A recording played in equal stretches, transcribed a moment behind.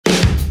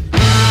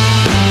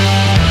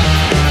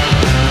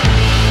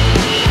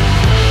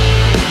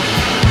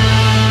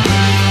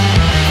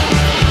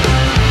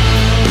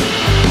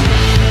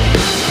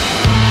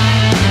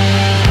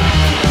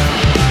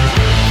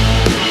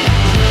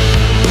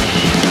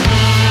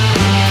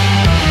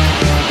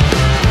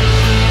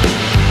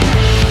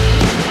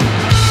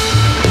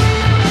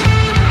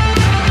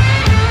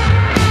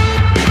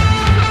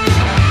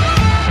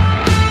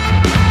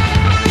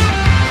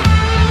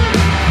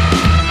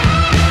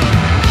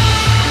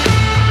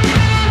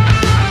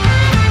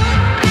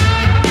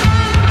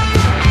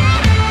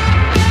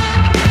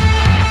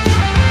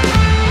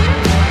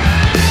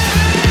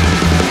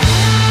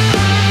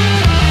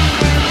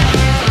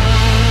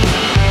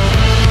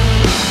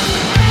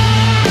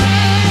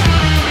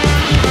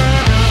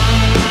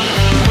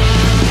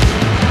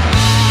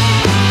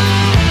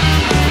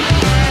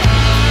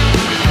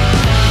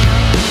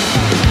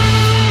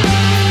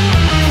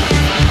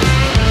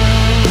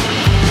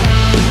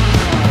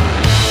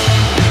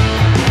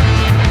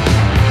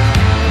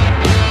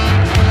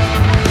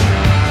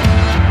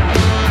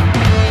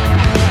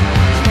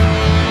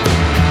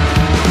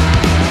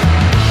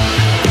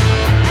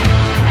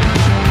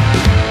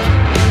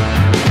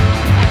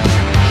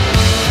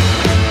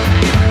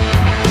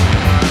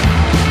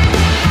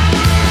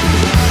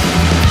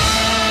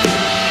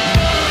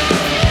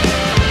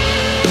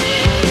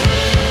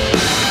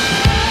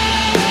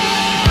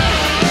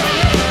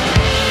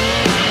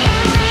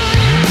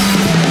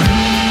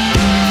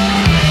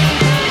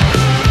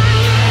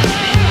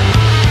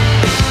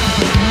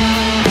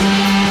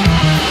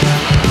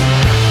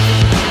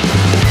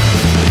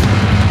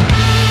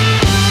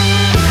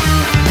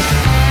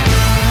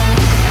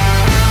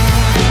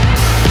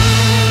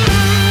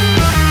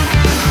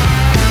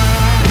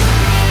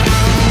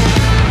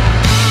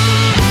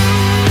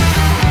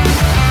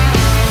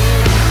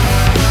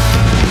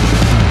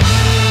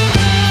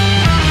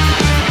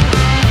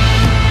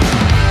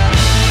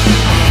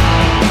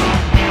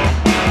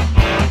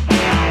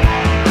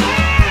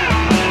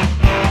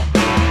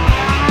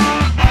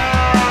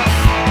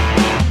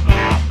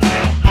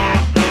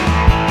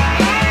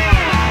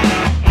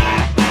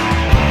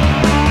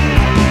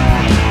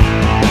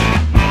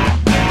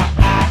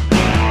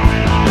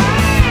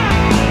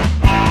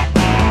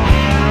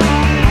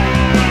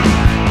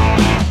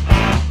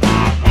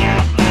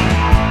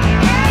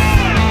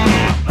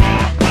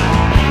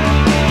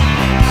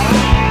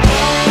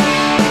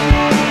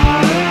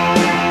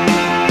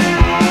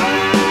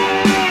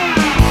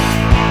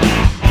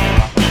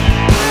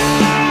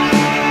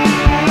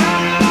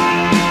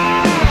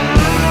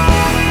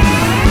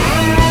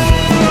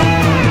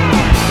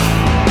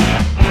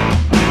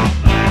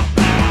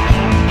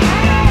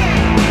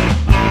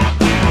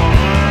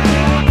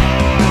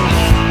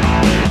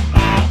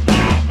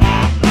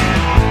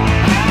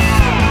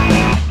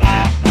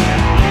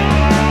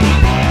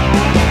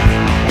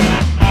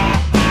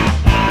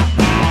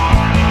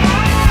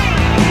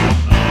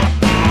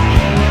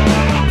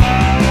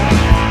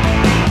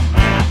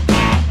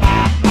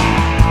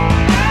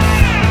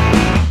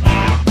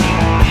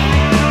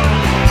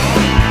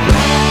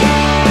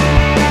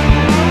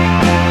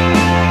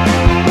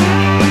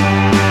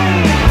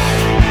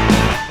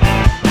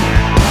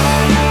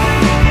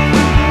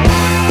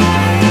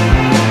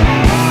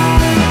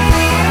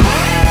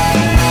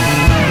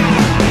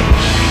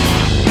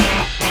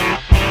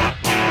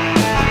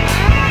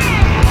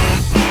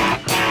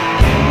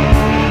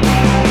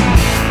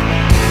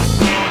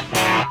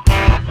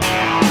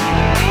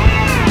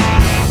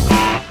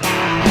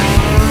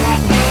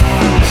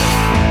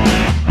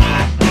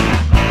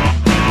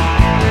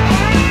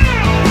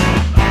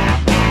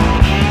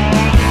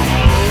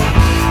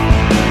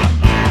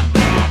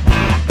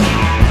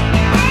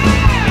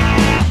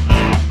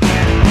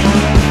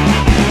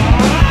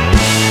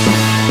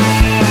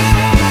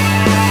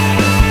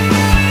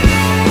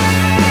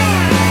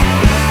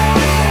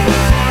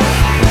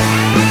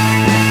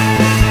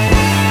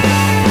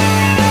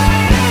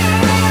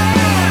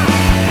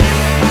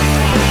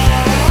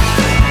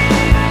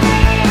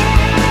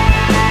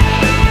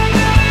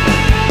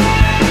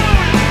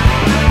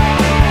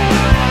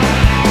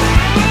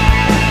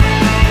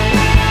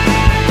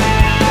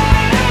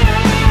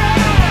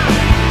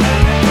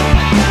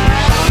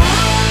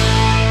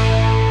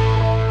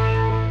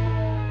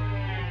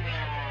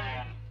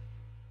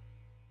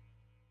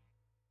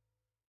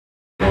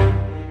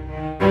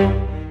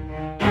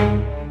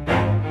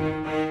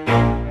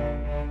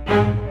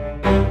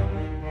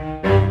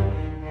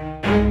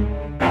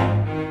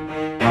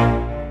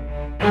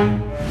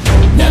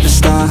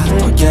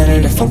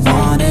it if I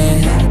want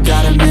it.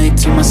 Gotta make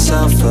to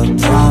myself a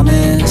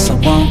promise. I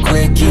won't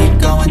quit, keep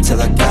going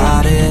till I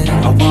got it.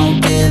 I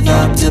won't give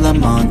up till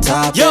I'm on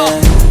top. Yo,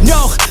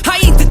 no, I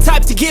ain't the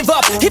type to give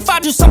up. If I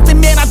do something,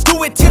 man, I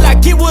do it till I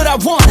get what I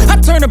want. I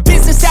turn a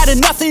business out of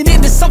nothing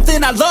into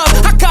something I love.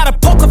 I got a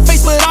poker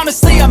face, but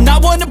honestly, I'm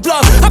not one to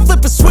bluff. I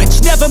flip a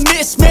switch, never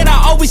miss, man,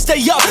 I always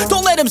stay up.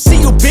 Don't let them see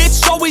you,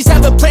 bitch, always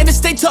have a plan to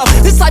stay tough.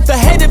 This life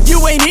ahead of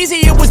you ain't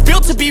easy, it was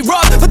built to be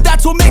rough. But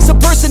that's what makes a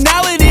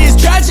personality, is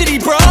tragedy,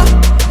 bruh.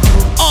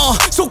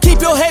 So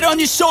keep your head on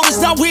your shoulders.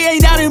 Now we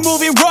ain't out here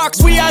moving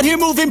rocks, we out here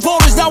moving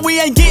boulders. Now we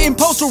ain't getting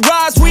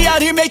posterized, we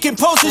out here making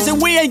posters.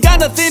 And we ain't got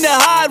nothing to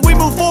hide, we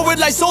move forward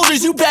like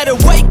soldiers. You better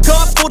wake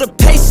up for the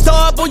pay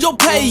stub, or you'll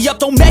pay up.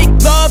 Don't make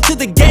love to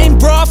the game,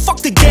 bruh,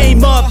 fuck the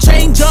game up.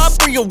 Change up,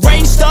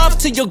 rearrange stuff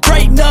to your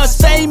greatness.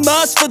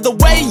 Famous for the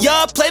way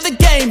up, play the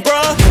game,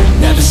 bruh.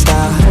 Never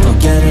stop, I'll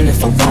get it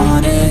if I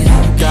want it.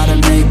 Gotta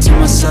make to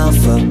myself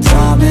a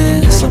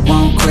promise. I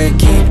won't quit,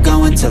 keep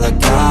going till I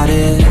got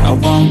it. I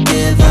won't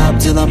give up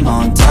till I'm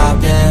on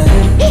top,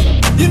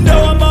 yeah. You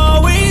know I'm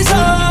always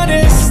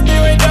honest,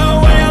 there ain't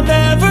no way I'm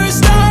ever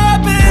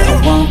stopping.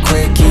 I won't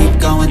quit, keep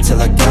going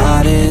till I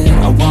got it.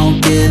 I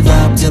won't give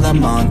up till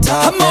I'm on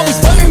top, I'm always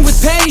flirting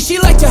with pain, she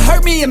like to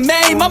hurt me and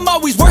maim. I'm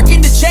always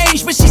working to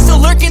change, but she's still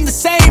lurking the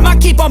same. I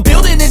keep on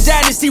building a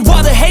dynasty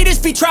while the haters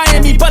be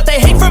trying me. But they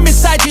hate from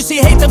inside, you see,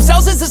 hate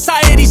themselves in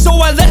society. So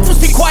I let them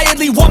speak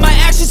quietly while my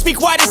actions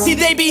speak wider. See,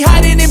 they be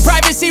hiding in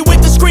privacy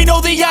with the screen,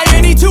 oh the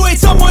irony. To hate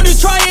someone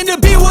who's trying to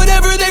be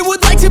whatever they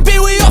would like to be.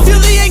 We all feel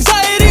the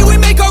anxiety, we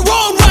make our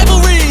own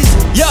rivalries.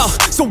 Yo,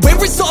 so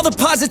where is all the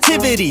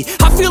positivity?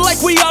 I feel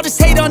like we all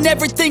just hate on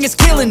everything, it's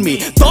killing me.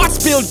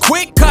 Thoughts build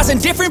quick, causing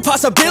different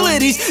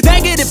possibilities.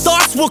 Negative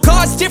thoughts will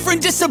cause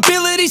different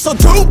disabilities. So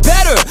do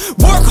better,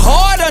 work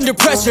hard under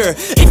pressure.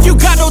 If you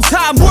got no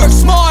time, work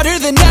smarter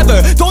than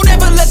ever. Don't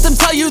ever let them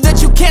tell you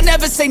that you can't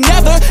ever say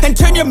never. And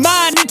turn your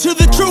mind into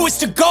the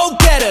truest of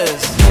go-getters.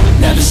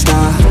 Never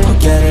stop, I'll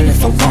get it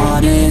if I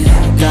want it.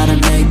 Gotta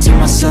make to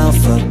myself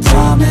a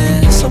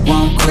promise. I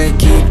won't quit,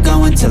 keep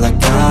going till I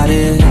got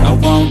it. I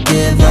won't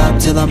give up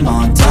till I'm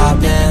on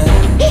top, yeah.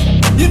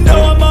 You know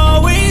I'm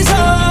always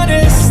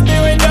honest,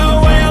 there ain't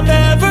no way I'm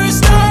ever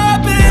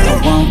stopping.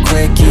 I won't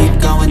quit, keep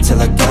going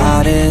till I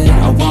got it.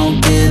 I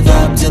won't give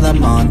up till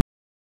I'm on.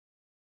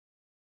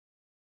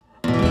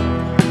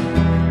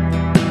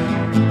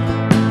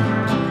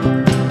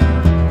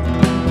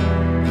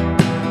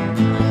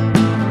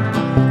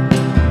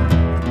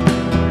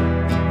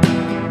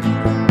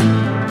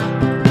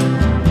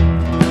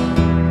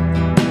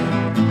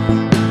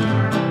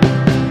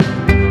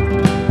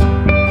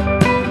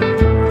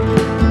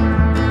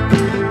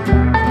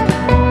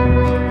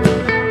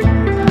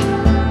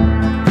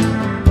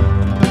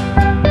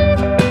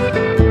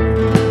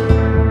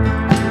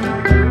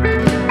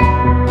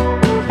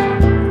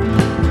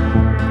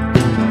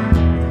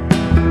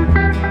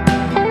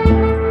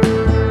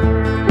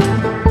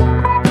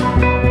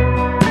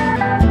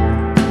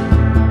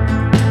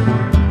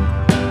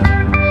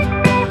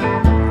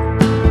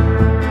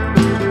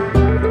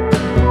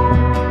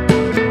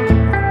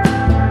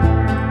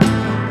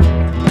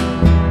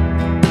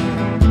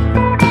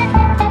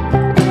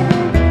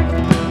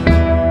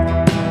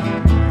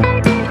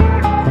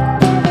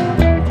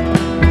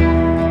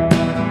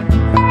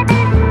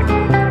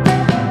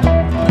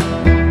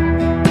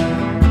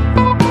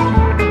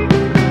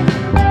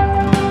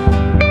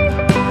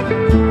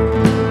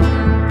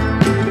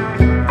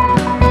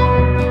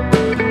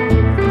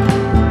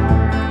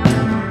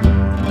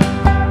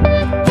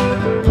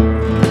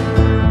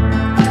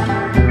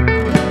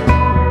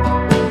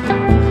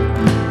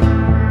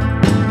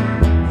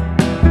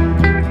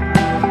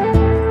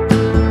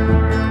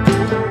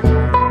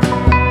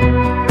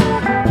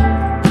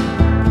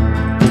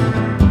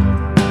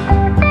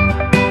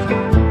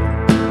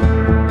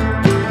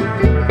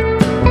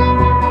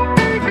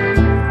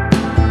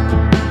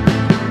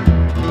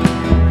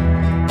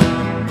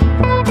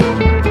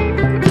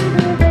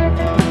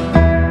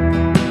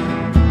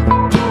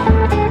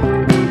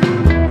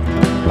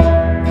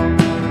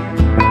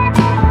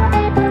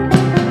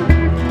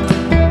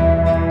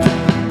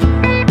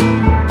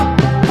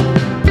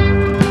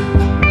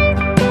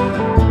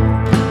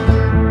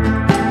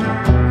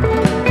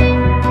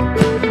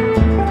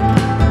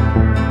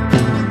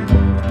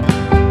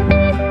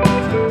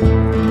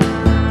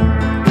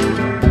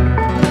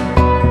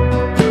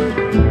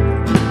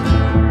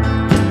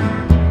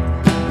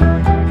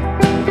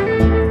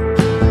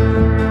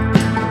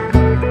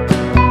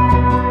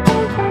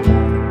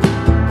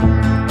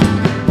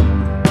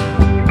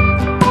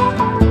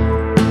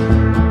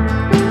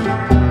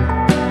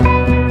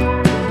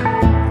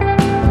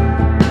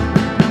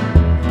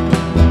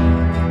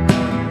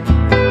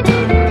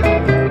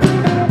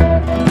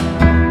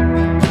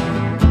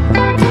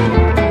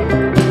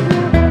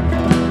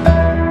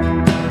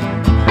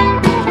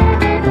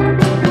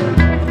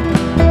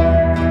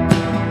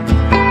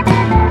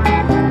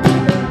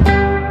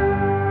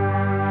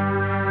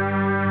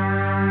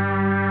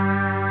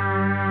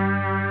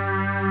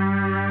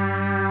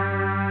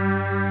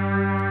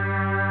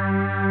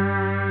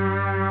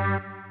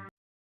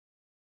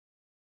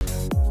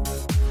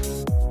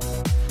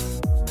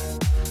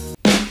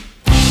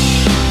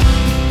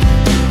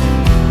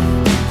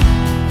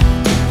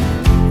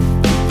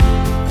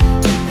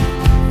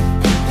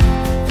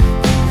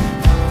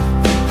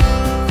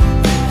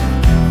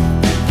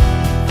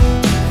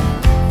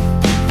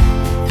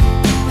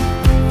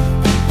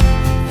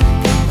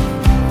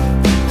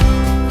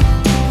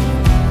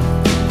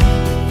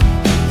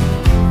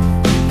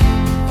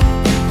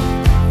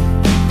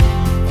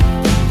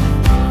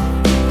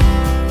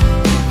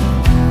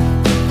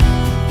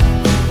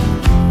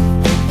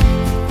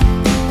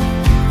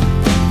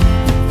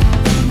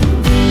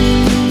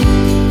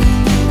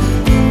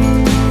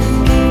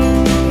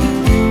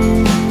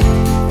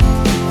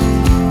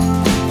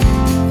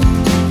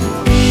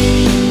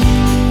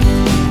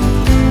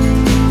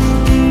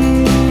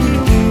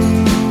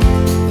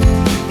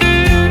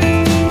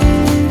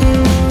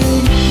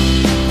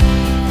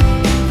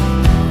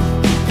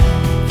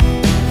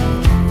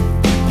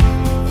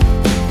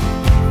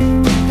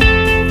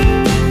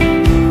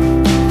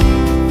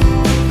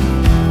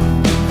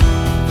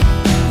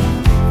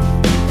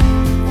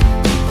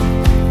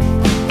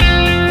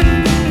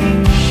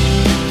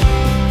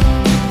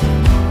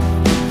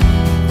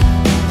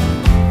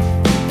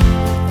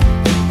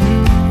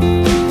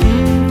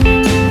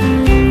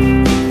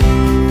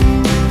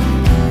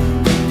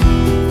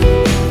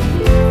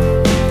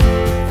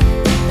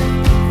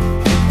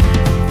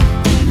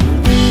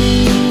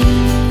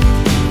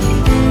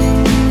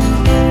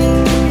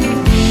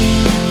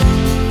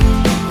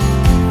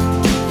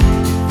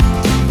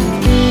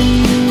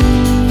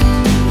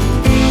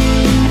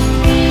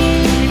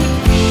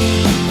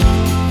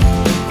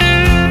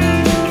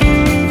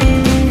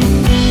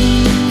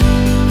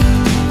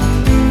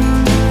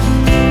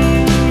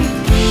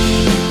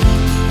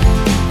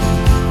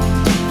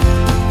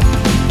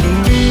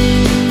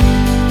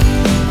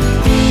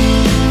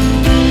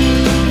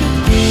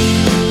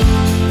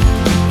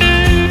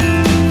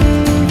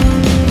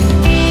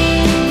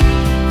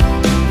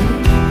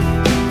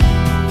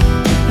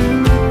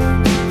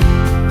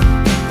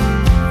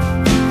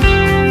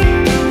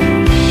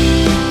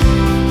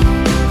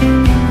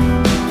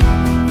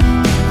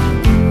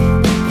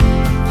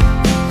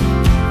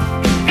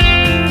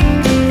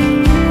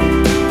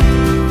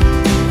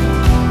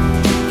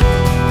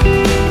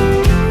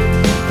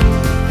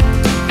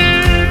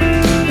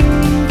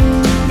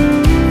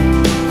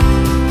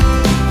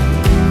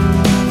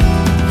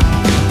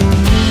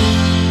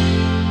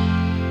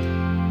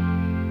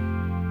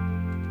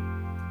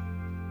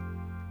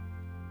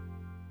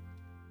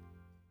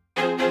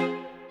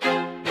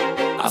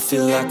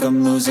 feel like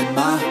I'm losing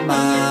my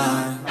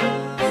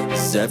mind.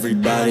 Is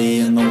everybody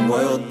in the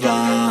world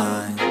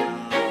blind?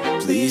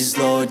 Please,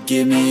 Lord,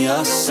 give me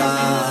a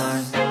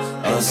sign,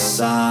 a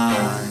sign.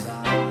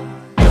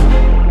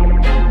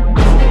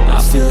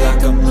 I feel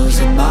like I'm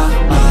losing my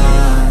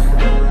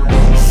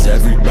mind. Is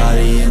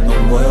everybody in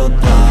the world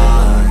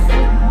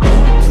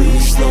blind?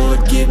 Please,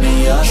 Lord, give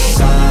me a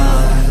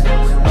sign,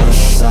 a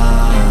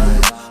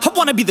sign. I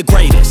wanna be the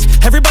greatest.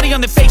 Everybody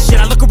on the fake shit.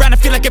 I look around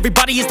and feel like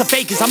everybody is the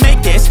fakest. I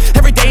make this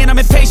every day and I'm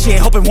impatient,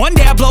 hoping one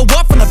day I blow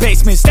up from the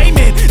basement.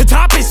 Statement, the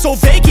top is so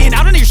vacant.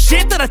 I don't hear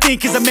shit that I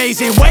think is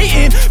amazing.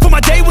 Waiting for my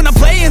day when I'm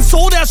playing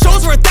sold out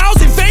shows for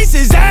 1,000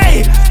 faces.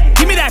 Hey,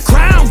 give me that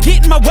crown,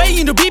 get in my way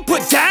and to be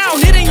put down.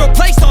 It ain't your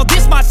place, no,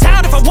 this my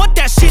town. If I want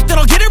that shit, then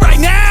I'll get it right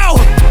now.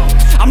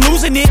 I'm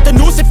losing it, the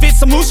noose it fits,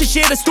 some losing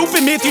shit, a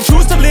stupid myth. You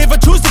choose to live or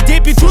choose to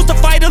dip, you choose to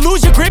fight or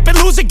lose your grip and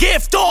lose a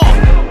gift.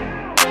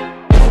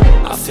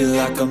 I feel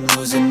like I'm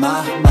losing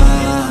my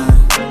mind.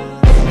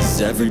 Is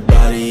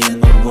everybody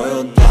in the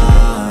world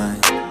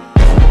blind?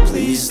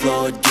 Please,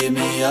 Lord, give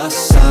me a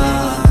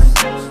sign,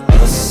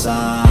 a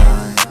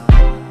sign.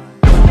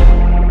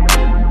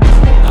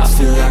 I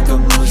feel like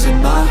I'm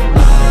losing my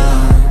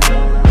mind.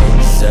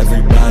 Is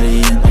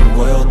everybody in the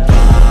world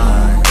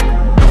blind?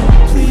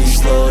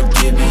 Please, Lord,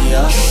 give me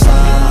a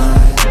sign,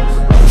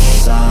 a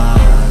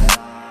sign.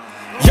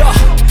 Yeah.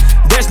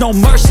 There's no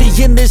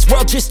mercy in this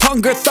world, just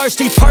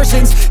hunger-thirsty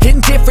persons in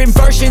different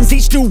versions.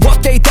 Each new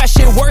update, that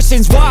shit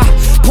worsens. Why?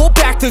 Pull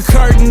back the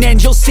curtain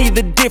and you'll see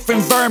the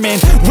different vermin.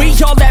 We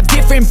all have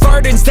different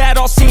burdens that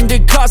all seem to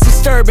cause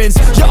disturbance.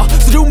 Yo,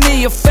 so do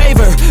me a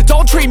favor,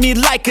 don't treat me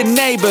like a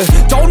neighbor.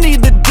 Don't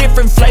need the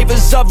different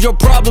flavors of your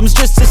problems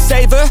just to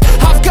savor.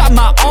 I've got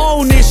my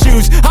own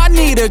issues, I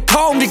need a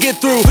comb to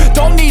get through.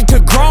 Don't need to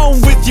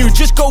groan with you,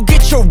 just go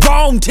get your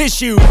own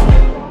tissue.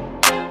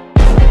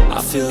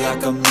 I feel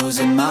like I'm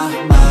losing my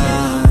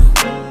mind.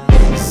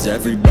 Is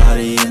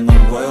everybody in the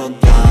world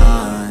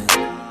blind?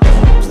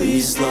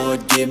 Please,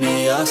 Lord, give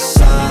me a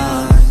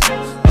sign,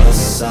 a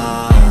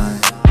sign.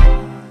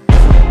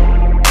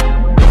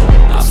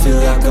 I feel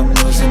like I'm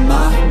losing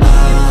my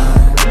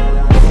mind.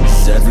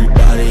 Is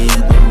everybody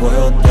in the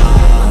world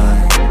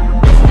blind?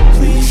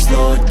 Please,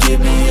 Lord, give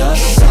me a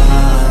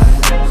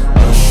sign,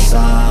 a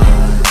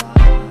sign.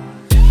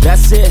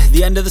 That's it,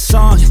 the end of the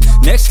song.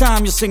 Next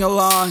time you'll sing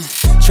along.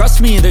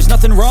 Trust me, there's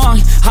nothing wrong.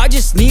 I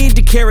just need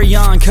to carry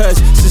on, cause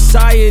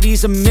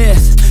society's a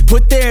myth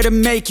put there to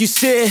make you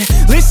sit.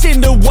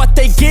 Listen to what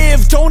they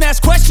give. Don't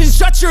ask questions,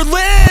 shut your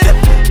lid.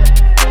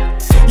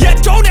 Yeah,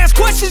 don't ask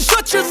questions,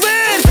 shut your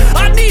lid.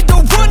 I need to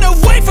run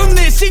away from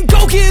this and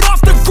go get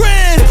off the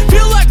grid.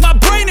 Feel like my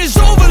brain is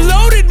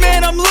overloaded,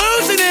 man, I'm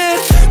losing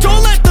it.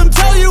 Don't let them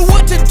tell you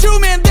what to do,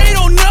 man, they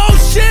don't know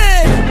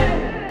shit.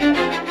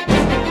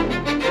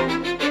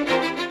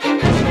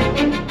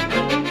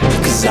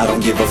 I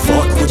don't give a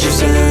fuck what you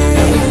say.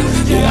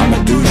 Yeah,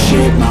 I'ma do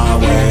shit my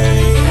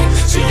way.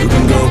 So you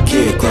can go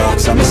kick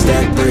rocks, I'ma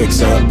stack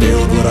bricks up,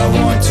 build what I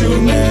want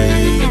to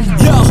make.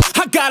 Yo,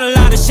 I got a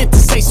lot of shit to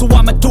say, so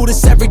I'ma do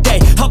this every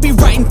day. I'll be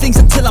writing things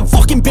until I'm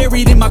fucking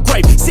buried in my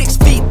grave. 6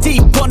 feet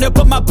deep under,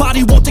 but my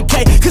body won't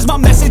decay, cause my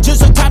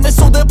messages are timeless,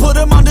 so they'll put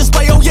them on